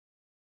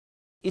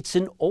It's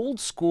an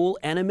old-school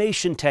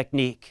animation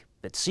technique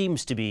that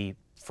seems to be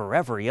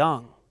forever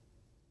young.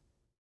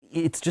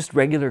 It's just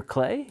regular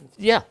clay?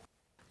 Yeah,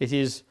 it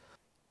is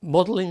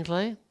modelling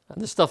clay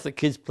and the stuff that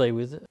kids play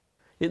with.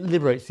 It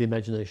liberates the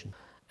imagination.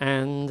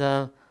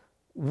 And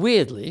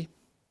weirdly,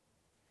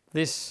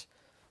 this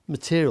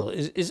material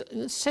is in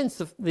a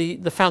sense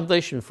the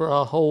foundation for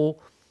our whole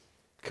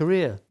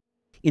career.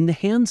 In the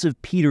hands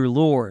of Peter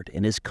Lord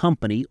and his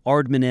company,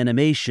 Aardman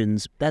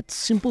Animations, that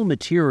simple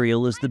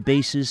material is the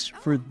basis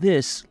for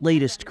this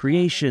latest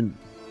creation.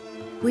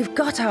 We've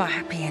got our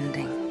happy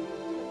ending.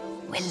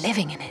 We're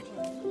living in it.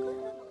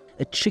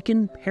 A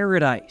chicken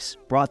paradise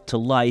brought to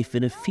life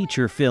in a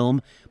feature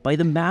film by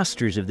the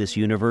masters of this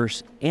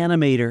universe,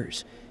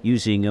 animators,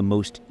 using a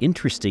most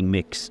interesting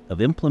mix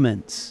of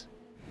implements.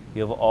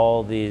 You have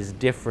all these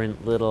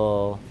different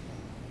little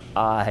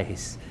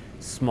eyes.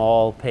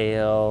 Small,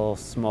 pale,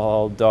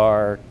 small,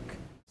 dark.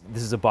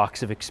 This is a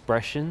box of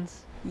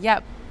expressions?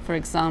 Yep. For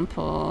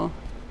example,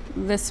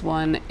 this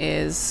one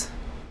is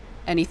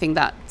anything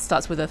that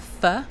starts with a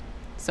th,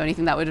 so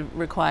anything that would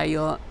require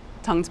your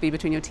tongue to be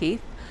between your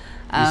teeth.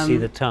 You see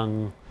the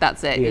tongue.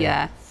 That's it, here.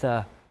 yeah.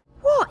 Th.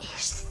 What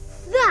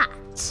is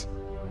that?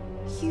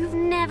 You've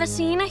never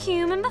seen a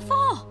human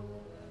before.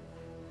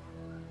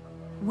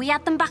 We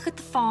had them back at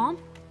the farm.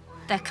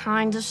 They're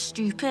kind of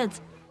stupid.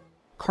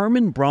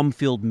 Carmen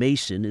Bromfield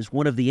Mason is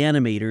one of the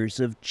animators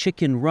of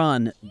Chicken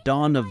Run,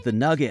 Dawn of the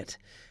Nugget,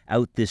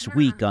 out this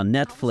week on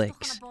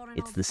Netflix.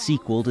 It's the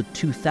sequel to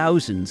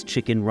 2000's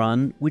Chicken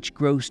Run, which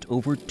grossed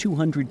over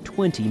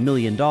 $220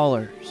 million.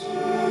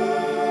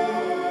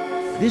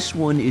 This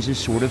one is a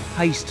sort of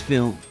heist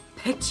film.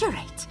 Picture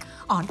it.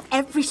 On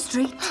every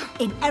street,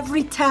 in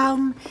every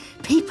town,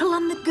 people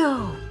on the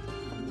go.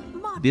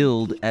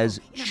 Billed as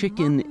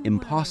Chicken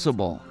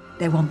Impossible.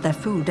 They want their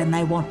food and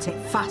they want it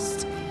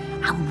fast.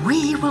 And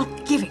we will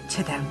give it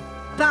to them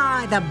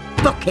by the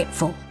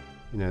bucketful.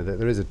 You know,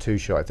 there is a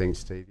two-shot, I think,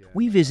 Steve. Yeah.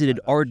 We visited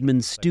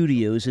Aardman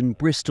Studios in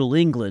Bristol,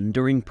 England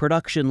during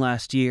production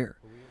last year.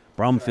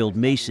 Bromfield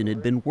Mason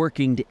had been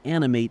working to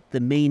animate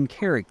the main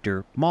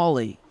character,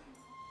 Molly.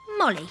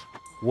 Molly.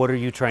 What are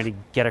you trying to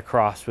get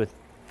across with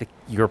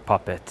your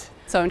puppet?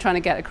 So I'm trying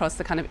to get across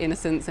the kind of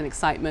innocence and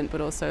excitement, but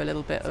also a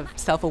little bit of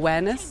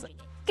self-awareness.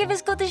 Give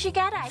as good as you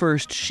get, eh?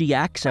 First, she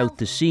acts out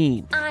the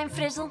scene. I'm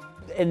Frizzle.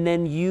 And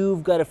then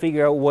you've got to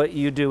figure out what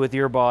you do with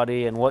your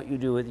body and what you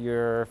do with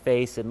your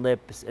face and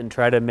lips and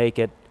try to make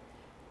it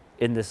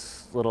in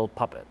this little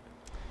puppet.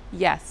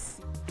 Yes.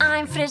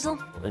 I'm Frizzle.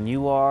 And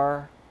you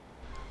are?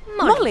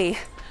 Molly.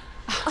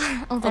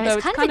 Although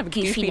it's kind of a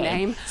goofy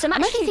name. So I'm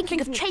actually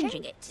thinking of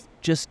changing it.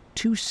 Just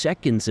 2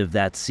 seconds of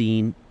that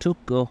scene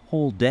took a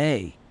whole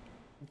day.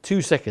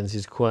 2 seconds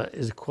is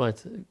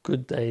quite a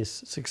good day's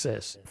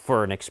success.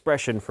 For an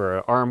expression, for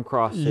an arm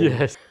crossing.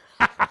 Yes.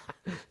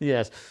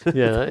 Yes,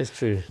 yeah, that is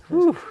true.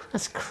 Whew,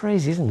 that's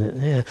crazy, isn't it?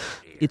 Yeah.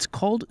 It's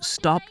called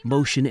stop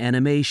motion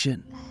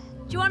animation.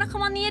 Do you want to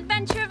come on the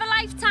adventure of a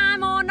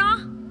lifetime or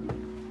not?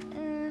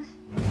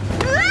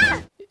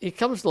 It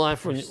comes to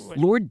life when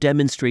Lord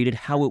demonstrated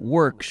how it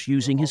works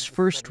using his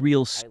first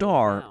real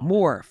star,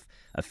 Morph,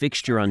 a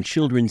fixture on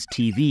children's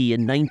TV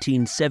in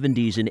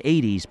 1970s and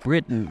 80s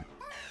Britain.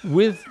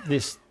 With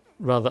this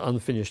rather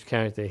unfinished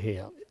character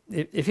here,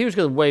 if he was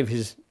going to wave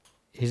his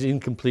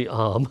incomplete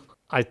arm,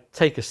 I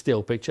take a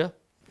still picture.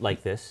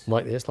 Like this?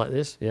 Like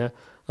this, yeah.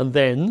 And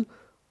then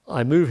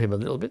I move him a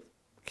little bit.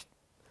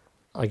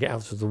 I get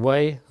out of the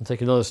way and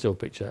take another still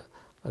picture.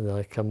 And then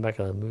I come back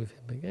and I move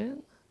him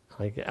again.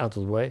 I get out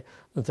of the way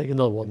and take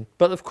another one.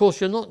 But of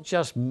course, you're not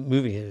just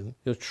moving him,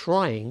 you're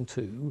trying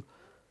to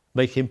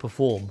make him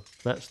perform.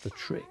 That's the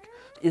trick.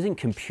 Isn't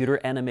computer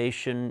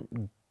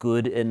animation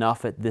good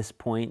enough at this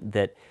point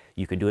that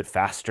you can do it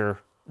faster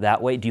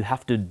that way? Do you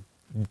have to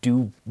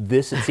do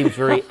this? It seems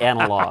very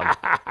analog.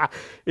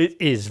 It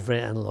is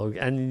very analog,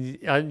 and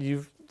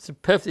it's a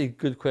perfectly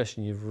good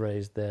question you've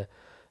raised there.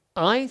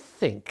 I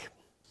think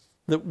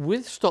that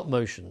with stop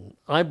motion,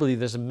 I believe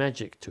there's a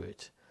magic to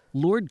it.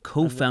 Lord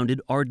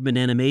co-founded Aardman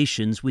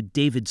Animations with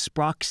David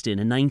Sproxton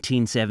in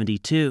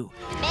 1972,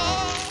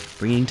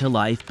 bringing to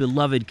life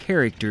beloved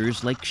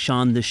characters like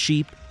Shaun the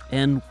sheep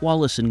and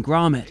Wallace and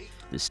Gromit,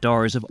 the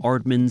stars of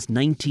Aardman's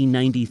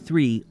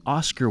 1993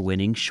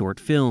 Oscar-winning short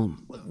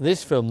film.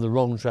 This film, The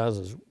Wrong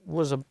Trousers,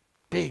 was a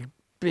big,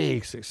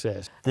 big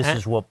success. This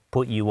is what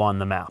put you on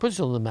the map. Put us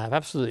on the map,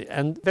 absolutely.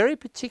 And very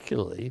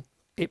particularly,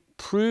 it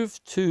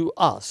proved to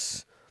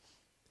us,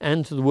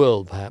 and to the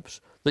world perhaps,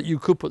 that you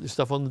could put this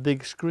stuff on the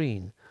big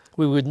screen.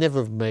 We would never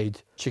have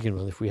made Chicken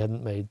Run if we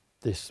hadn't made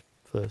this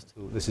first.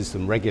 This is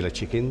some regular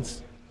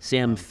chickens.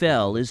 Sam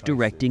Fell is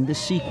directing the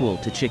sequel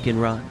to Chicken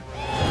Run.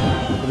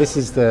 This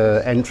is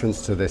the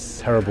entrance to this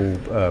terrible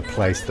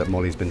place that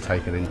Molly's been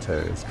taken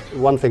into.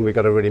 One thing we've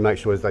got to really make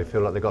sure is they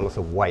feel like they've got lots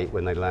of weight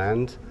when they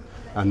land.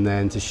 And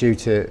then to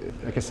shoot it,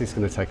 I guess it's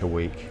going to take a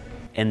week.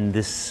 And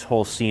this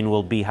whole scene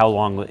will be how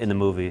long in the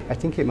movie? I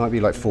think it might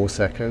be like 4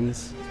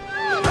 seconds.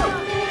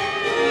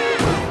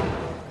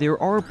 There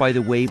are, by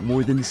the way,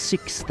 more than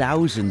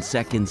 6,000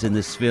 seconds in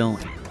this film,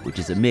 which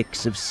is a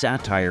mix of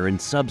satire and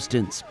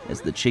substance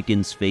as the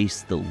chickens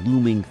face the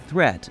looming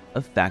threat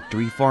of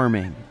factory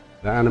farming.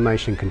 The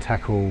animation can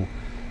tackle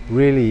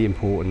really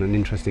important and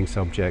interesting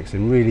subjects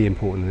in really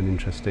important and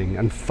interesting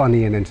and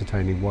funny and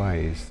entertaining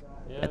ways.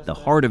 At the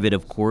heart of it,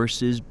 of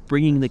course, is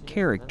bringing the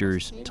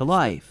characters to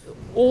life.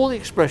 All the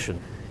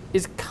expression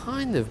is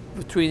kind of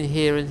between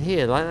here and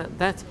here, like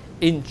that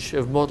inch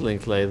of modelling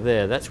clay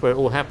there, that's where it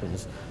all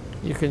happens.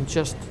 You can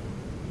just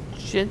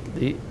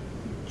gently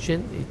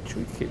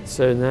tweak it.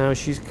 So now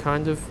she's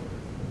kind of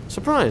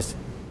surprised.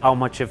 How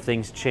much have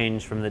things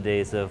changed from the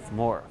days of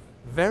Moore?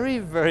 Very,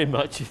 very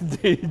much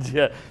indeed,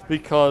 yeah.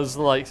 Because,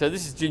 like, so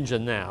this is Ginger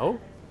now,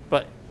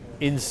 but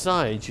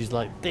inside she's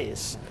like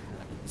this.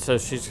 So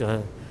she's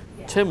going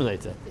to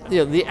Terminator. You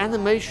know, the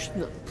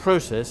animation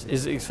process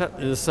is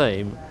exactly the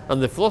same,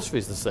 and the philosophy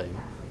is the same,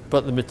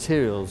 but the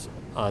materials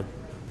are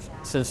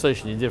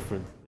sensationally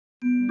different.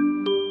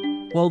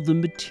 While the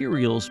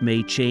materials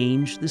may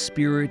change, the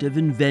spirit of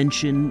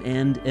invention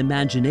and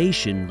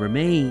imagination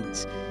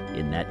remains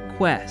in that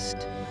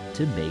quest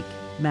to make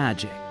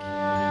magic.